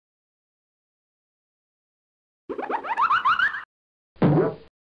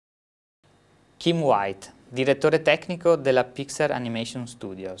Kim White, direttore tecnico della Pixar Animation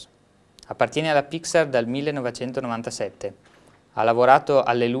Studios. Appartiene alla Pixar dal 1997. Ha lavorato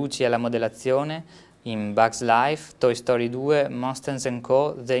alle luci e alla modellazione in Bugs Life, Toy Story 2, Monsters &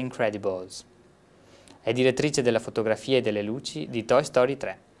 Co. The Incredibles. È direttrice della fotografia e delle luci di Toy Story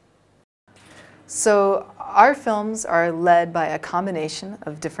 3. So our films are led by a combination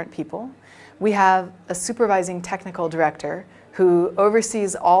of different people. We have a supervising technical director who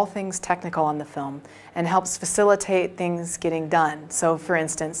oversees all things technical on the film and helps facilitate things getting done. So for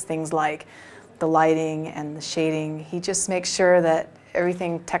instance, things like the lighting and the shading, he just makes sure that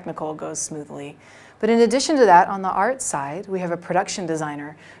everything technical goes smoothly. But in addition to that, on the art side, we have a production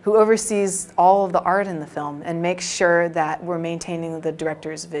designer who oversees all of the art in the film and makes sure that we're maintaining the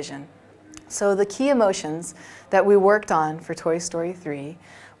director's vision. So the key emotions that we worked on for Toy Story 3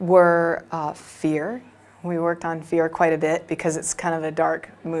 were fear. We worked on fear quite a bit because it's kind of a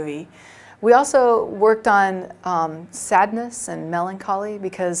dark movie. We also worked on sadness and melancholy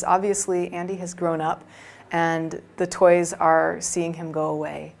because obviously Andy has grown up and the toys are seeing him go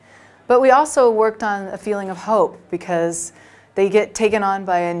away. But we also worked on a feeling of hope because they get taken on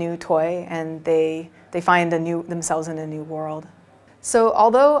by a new toy and they find themselves in a new world. So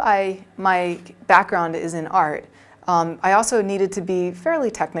although my background is in art, I also needed to be fairly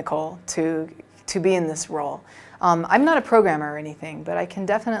technical to be in this role. I'm not a programmer or anything, but I can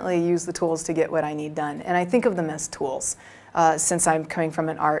definitely use the tools to get what I need done. And I think of them as tools, since I'm coming from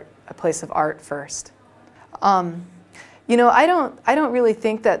a place of art first. You know, I don't really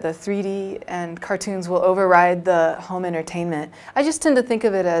think that the 3D and cartoons will override the home entertainment. I just tend to think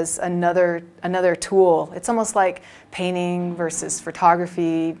of it as another tool. It's almost like painting versus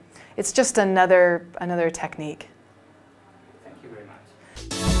photography. It's just another technique.